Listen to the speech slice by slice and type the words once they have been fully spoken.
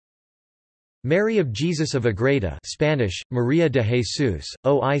Mary of Jesus of Ágreda, Spanish María de Jesús,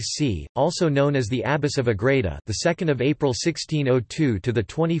 OIC, also known as the Abbess of Ágreda, the 2nd of April 1602 to the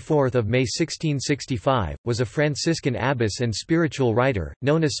 24th of May 1665, was a Franciscan abbess and spiritual writer,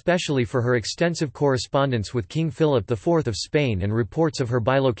 known especially for her extensive correspondence with King Philip IV of Spain and reports of her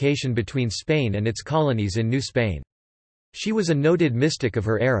bilocation between Spain and its colonies in New Spain. She was a noted mystic of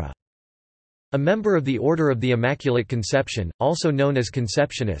her era. A member of the Order of the Immaculate Conception, also known as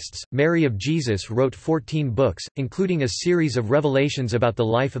Conceptionists, Mary of Jesus wrote 14 books, including a series of revelations about the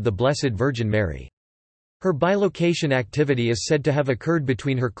life of the Blessed Virgin Mary. Her bilocation activity is said to have occurred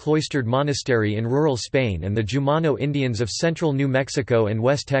between her cloistered monastery in rural Spain and the Jumano Indians of central New Mexico and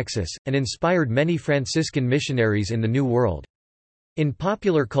West Texas, and inspired many Franciscan missionaries in the New World. In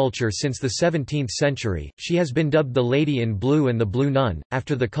popular culture since the 17th century, she has been dubbed the Lady in Blue and the Blue Nun,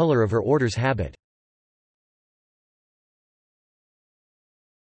 after the color of her order's habit.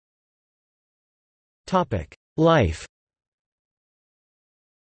 Life.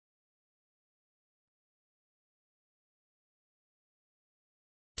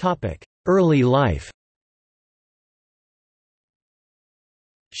 Early life.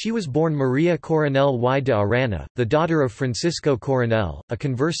 She was born Maria Coronel y de Arana, the daughter of Francisco Coronel, a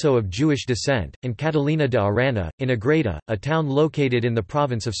converso of Jewish descent, and Catalina de Arana, in Ágreda, a town located in the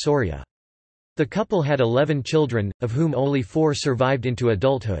province of Soria. The couple had 11 children, of whom only 4 survived into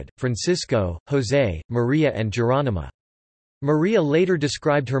adulthood: Francisco, José, Maria and Geronima. Maria later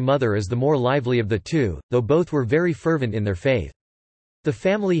described her mother as the more lively of the two, though both were very fervent in their faith. The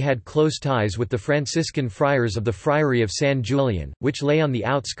family had close ties with the Franciscan friars of the Friary of San Julian, which lay on the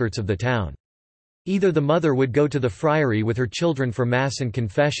outskirts of the town. Either the mother would go to the friary with her children for Mass and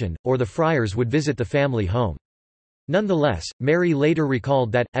confession, or the friars would visit the family home. Nonetheless, Mary later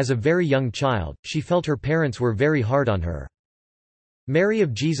recalled that, as a very young child, she felt her parents were very hard on her. Mary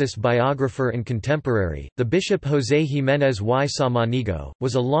of Jesus biographer and contemporary, the Bishop José Jiménez y Samaniego,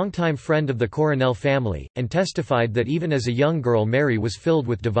 was a longtime friend of the Coronel family, and testified that even as a young girl Mary was filled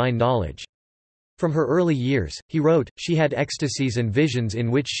with divine knowledge. From her early years, he wrote, she had ecstasies and visions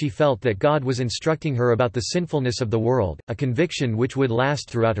in which she felt that God was instructing her about the sinfulness of the world, a conviction which would last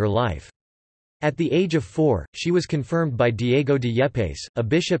throughout her life. At the age of 4, she was confirmed by Diego de Yepes, a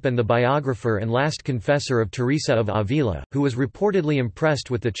bishop and the biographer and last confessor of Teresa of Avila, who was reportedly impressed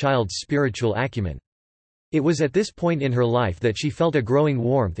with the child's spiritual acumen. It was at this point in her life that she felt a growing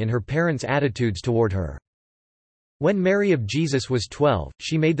warmth in her parents' attitudes toward her. When Mary of Jesus was 12,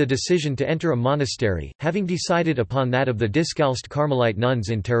 she made the decision to enter a monastery, having decided upon that of the Discalced Carmelite nuns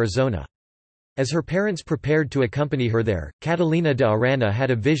in Tarazona. As her parents prepared to accompany her there, Catalina de Arana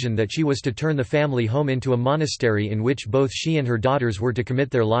had a vision that she was to turn the family home into a monastery in which both she and her daughters were to commit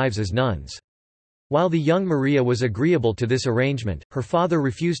their lives as nuns. While the young Maria was agreeable to this arrangement, her father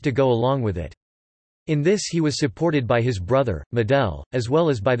refused to go along with it. In this he was supported by his brother, Medel, as well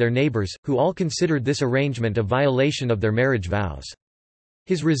as by their neighbors, who all considered this arrangement a violation of their marriage vows.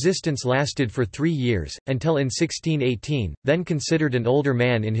 His resistance lasted for 3 years, until in 1618, then considered an older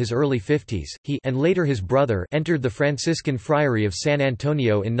man in his early 50s, he and later his brother entered the Franciscan Friary of San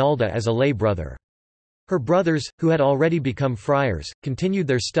Antonio in Nalda as a lay brother. Her brothers, who had already become friars, continued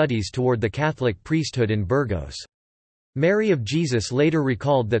their studies toward the Catholic priesthood in Burgos. Mary of Jesus later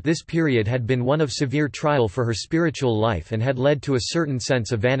recalled that this period had been one of severe trial for her spiritual life and had led to a certain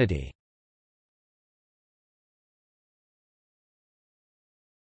sense of vanity.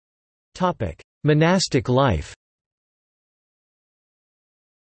 Monastic life.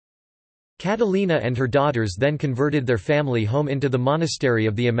 Catalina and her daughters then converted their family home into the Monastery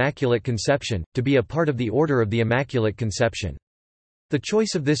of the Immaculate Conception, to be a part of the Order of the Immaculate Conception. The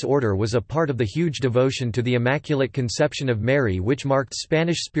choice of this order was a part of the huge devotion to the Immaculate Conception of Mary which marked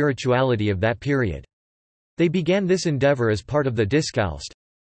Spanish spirituality of that period. They began this endeavor as part of the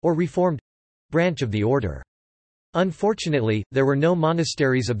Discalced—or Reformed—branch of the order. Unfortunately, there were no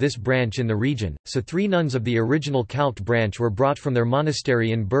monasteries of this branch in the region, so 3 nuns of the original Calced branch were brought from their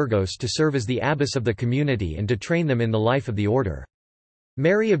monastery in Burgos to serve as the abbess of the community and to train them in the life of the order.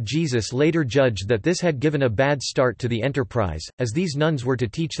 Mary of Jesus later judged that this had given a bad start to the enterprise, as these nuns were to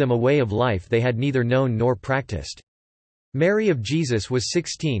teach them a way of life they had neither known nor practiced. Mary of Jesus was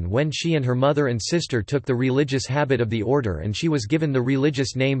 16 when she and her mother and sister took the religious habit of the order, and she was given the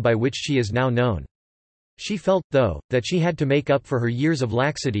religious name by which she is now known. She felt, though, that she had to make up for her years of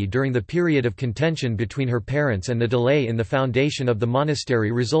laxity during the period of contention between her parents and the delay in the foundation of the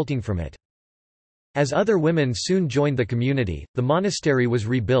monastery resulting from it. As other women soon joined the community, the monastery was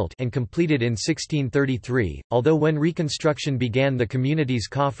rebuilt and completed in 1633, although when reconstruction began the community's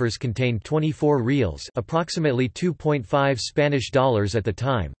coffers contained 24 reals, approximately 2.5 Spanish dollars at the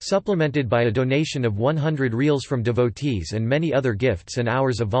time, supplemented by a donation of 100 reals from devotees and many other gifts and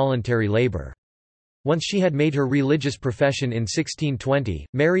hours of voluntary labor. Once she had made her religious profession in 1620,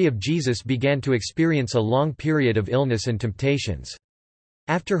 Mary of Jesus began to experience a long period of illness and temptations.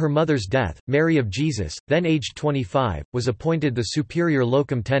 After her mother's death, Mary of Jesus, then aged 25, was appointed the superior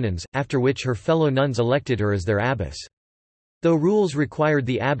locum tenens, after which her fellow nuns elected her as their abbess. Though rules required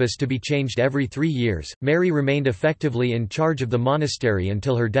the abbess to be changed every 3 years, Mary remained effectively in charge of the monastery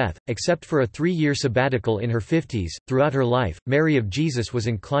until her death, except for a 3-year sabbatical in her 50s. Throughout her life, Mary of Jesus was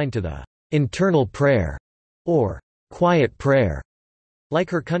inclined to the internal prayer, or quiet prayer. Like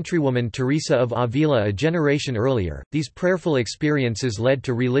her countrywoman Teresa of Avila a generation earlier, these prayerful experiences led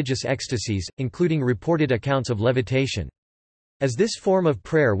to religious ecstasies, including reported accounts of levitation. As this form of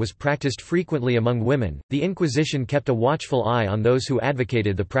prayer was practiced frequently among women, the Inquisition kept a watchful eye on those who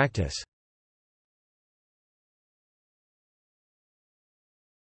advocated the practice.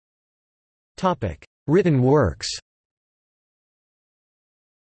 Written works.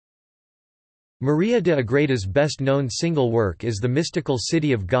 María de Ágreda's best-known single work is The Mystical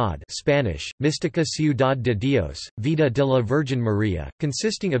City of God, Spanish, Mística Ciudad de Dios, Vida de la Virgen María,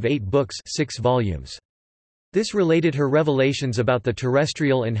 consisting of 8 books, 6 volumes. This related her revelations about the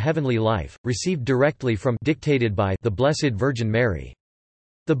terrestrial and heavenly life, received directly from dictated by the Blessed Virgin Mary.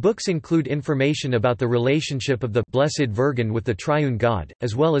 The books include information about the relationship of the Blessed Virgin with the Triune God,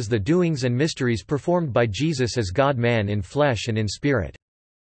 as well as the doings and mysteries performed by Jesus as God-man in flesh and in spirit.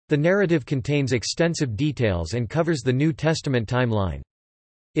 The narrative contains extensive details and covers the New Testament timeline.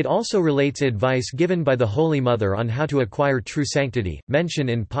 It also relates advice given by the Holy Mother on how to acquire true sanctity, mention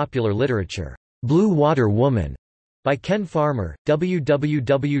in popular literature, "Blue Water Woman" by Ken Farmer,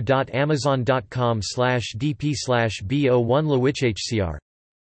 www.amazon.com/dp/bo1lewishhcr.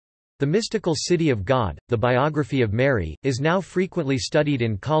 The Mystical City of God, the biography of Mary, is now frequently studied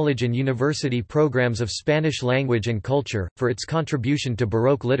in college and university programs of Spanish language and culture, for its contribution to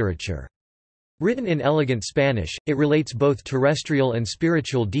Baroque literature. Written in elegant Spanish, it relates both terrestrial and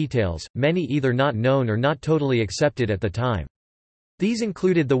spiritual details, many either not known or not totally accepted at the time. These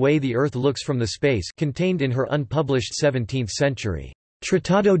included the way the Earth looks from the space contained in her unpublished 17th-century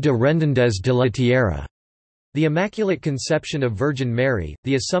Tratado de Redondez de la Tierra, the Immaculate Conception of Virgin Mary,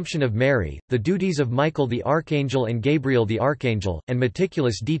 the Assumption of Mary, the duties of Michael the Archangel and Gabriel the Archangel, and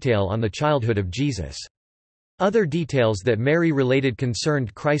meticulous detail on the childhood of Jesus. Other details that Mary related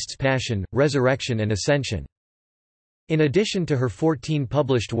concerned Christ's passion, resurrection and ascension. In addition to her 14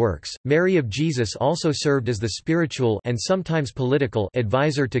 published works, Mary of Jesus also served as the spiritual and sometimes political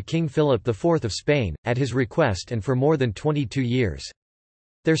advisor to King Philip IV of Spain, at his request and for more than 22 years.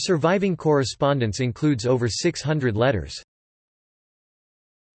 Their surviving correspondence includes over 600 letters.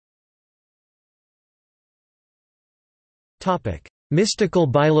 Mystical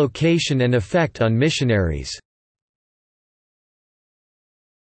bilocation and effect on missionaries.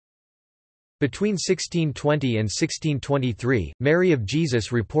 Between 1620 and 1623, Mary of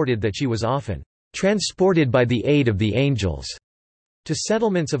Jesus reported that she was often transported by the aid of the angels to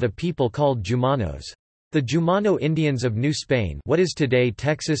settlements of a people called Jumanos. The Jumano Indians of New Spain, what is today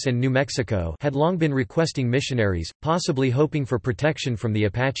Texas and New Mexico, had long been requesting missionaries, possibly hoping for protection from the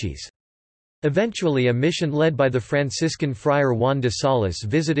Apaches. Eventually a mission led by the Franciscan friar Juan de Salas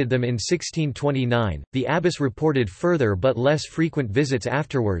visited them in 1629. The abbess reported further but less frequent visits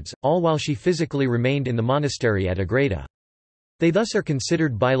afterwards, all while she physically remained in the monastery at Ágreda. They thus are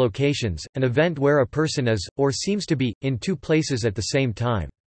considered bilocations, an event where a person is, or seems to be, in 2 places at the same time.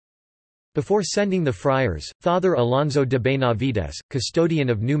 Before sending the friars, Father Alonso de Benavides, custodian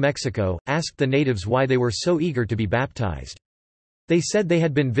of New Mexico, asked the natives why they were so eager to be baptized. They said they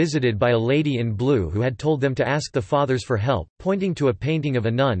had been visited by a lady in blue who had told them to ask the fathers for help, pointing to a painting of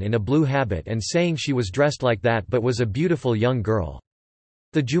a nun in a blue habit and saying she was dressed like that but was a beautiful young girl.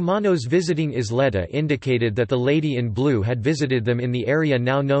 The Jumanos visiting Isleta indicated that the lady in blue had visited them in the area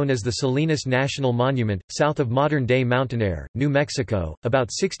now known as the Salinas National Monument, south of modern-day Mountainair, New Mexico,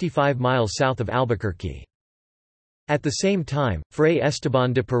 about 65 miles south of Albuquerque. At the same time, Fray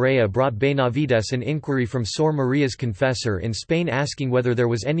Esteban de Perea brought Benavides an inquiry from Sor Maria's confessor in Spain asking whether there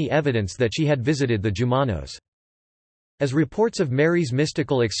was any evidence that she had visited the Jumanos. As reports of Mary's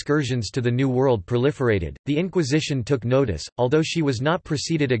mystical excursions to the New World proliferated, the Inquisition took notice, although she was not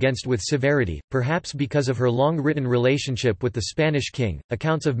proceeded against with severity, perhaps because of her long-written relationship with the Spanish king.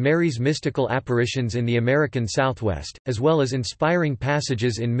 Accounts of Mary's mystical apparitions in the American Southwest, as well as inspiring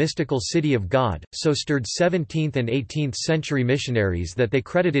passages in Mystical City of God, so stirred 17th and 18th century missionaries that they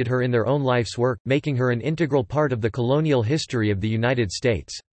credited her in their own life's work, making her an integral part of the colonial history of the United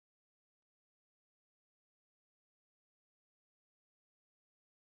States.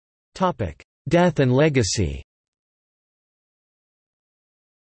 Death and legacy.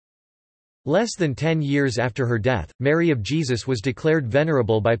 Less than 10 years after her death, Mary of Jesus was declared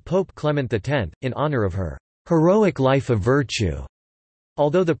venerable by Pope Clement X, in honor of her heroic life of virtue.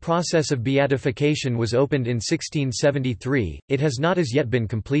 Although the process of beatification was opened in 1673, it has not as yet been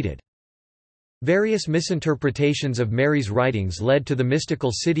completed. Various misinterpretations of Mary's writings led to the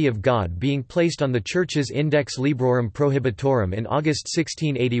mystical City of God being placed on the Church's Index Librorum Prohibitorum in August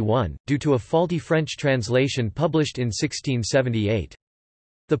 1681, due to a faulty French translation published in 1678.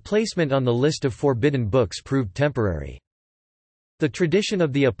 The placement on the list of forbidden books proved temporary. The tradition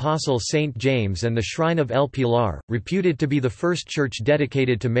of the Apostle Saint James and the Shrine of El Pilar, reputed to be the first church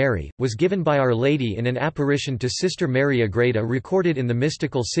dedicated to Mary, was given by Our Lady in an apparition to Sister María de Ágreda recorded in the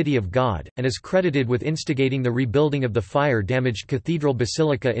Mystical City of God, and is credited with instigating the rebuilding of the fire-damaged cathedral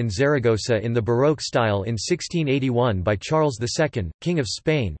basilica in Zaragoza in the Baroque style in 1681 by Charles II, King of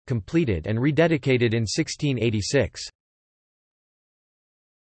Spain, completed and rededicated in 1686.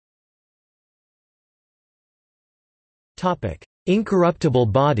 Incorruptible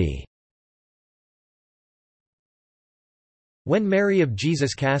body. When Mary of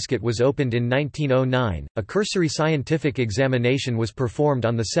Jesus' casket was opened in 1909, a cursory scientific examination was performed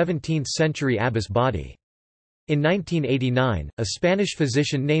on the 17th-century abbess body. In 1989, a Spanish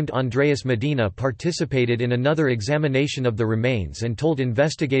physician named Andreas Medina participated in another examination of the remains and told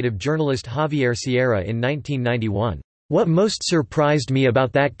investigative journalist Javier Sierra in 1991, "What most surprised me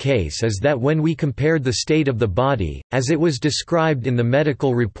about that case is that when we compared the state of the body, as it was described in the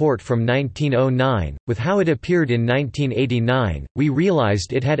medical report from 1909, with how it appeared in 1989, we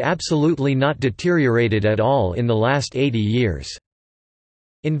realized it had absolutely not deteriorated at all in the last 80 years."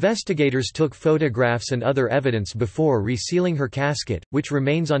 Investigators took photographs and other evidence before resealing her casket, which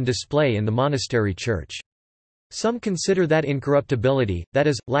remains on display in the monastery church. Some consider that incorruptibility, that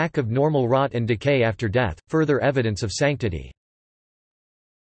is, lack of normal rot and decay after death, further evidence of sanctity.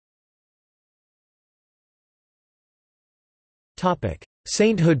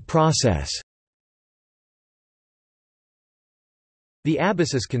 Sainthood process. The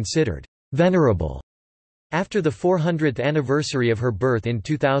abbess is considered venerable. After the 400th anniversary of her birth in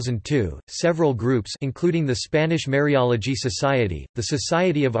 2002, several groups including the Spanish Mariology Society, the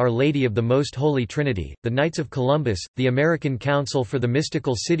Society of Our Lady of the Most Holy Trinity, the Knights of Columbus, the American Council for the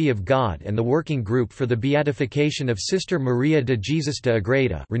Mystical City of God and the Working Group for the Beatification of Sister María de Jesus de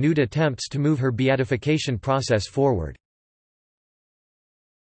Ágreda renewed attempts to move her beatification process forward.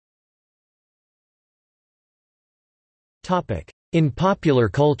 In popular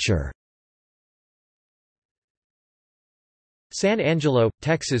culture. San Angelo,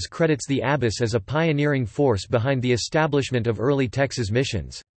 Texas credits the abbess as a pioneering force behind the establishment of early Texas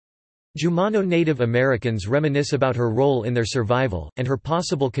missions. Jumano Native Americans reminisce about her role in their survival, and her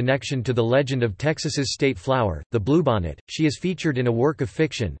possible connection to the legend of Texas's state flower, the bluebonnet. She is featured in a work of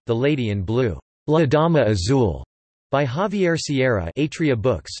fiction, The Lady in Blue, La Dama Azul, by Javier Sierra, Atria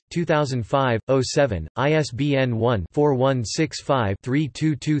Books, 2005-07, ISBN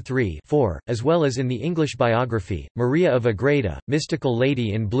 1-4165-3223-4, as well as in the English biography, María of Ágreda, Mystical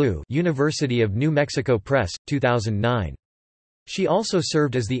Lady in Blue, University of New Mexico Press, 2009. She also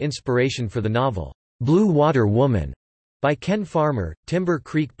served as the inspiration for the novel, Blue Water Woman, by Ken Farmer, Timber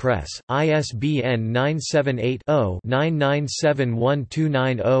Creek Press, ISBN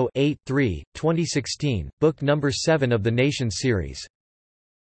 978-0-9971290-8-3, 2016, book number 7 of the Nation series.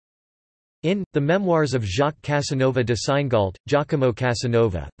 In The Memoirs of Jacques Casanova de Seingault, Giacomo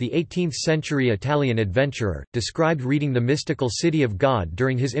Casanova, the 18th-century Italian adventurer, described reading the mystical City of God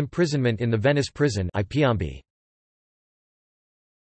during his imprisonment in the Venice prison I Piombi.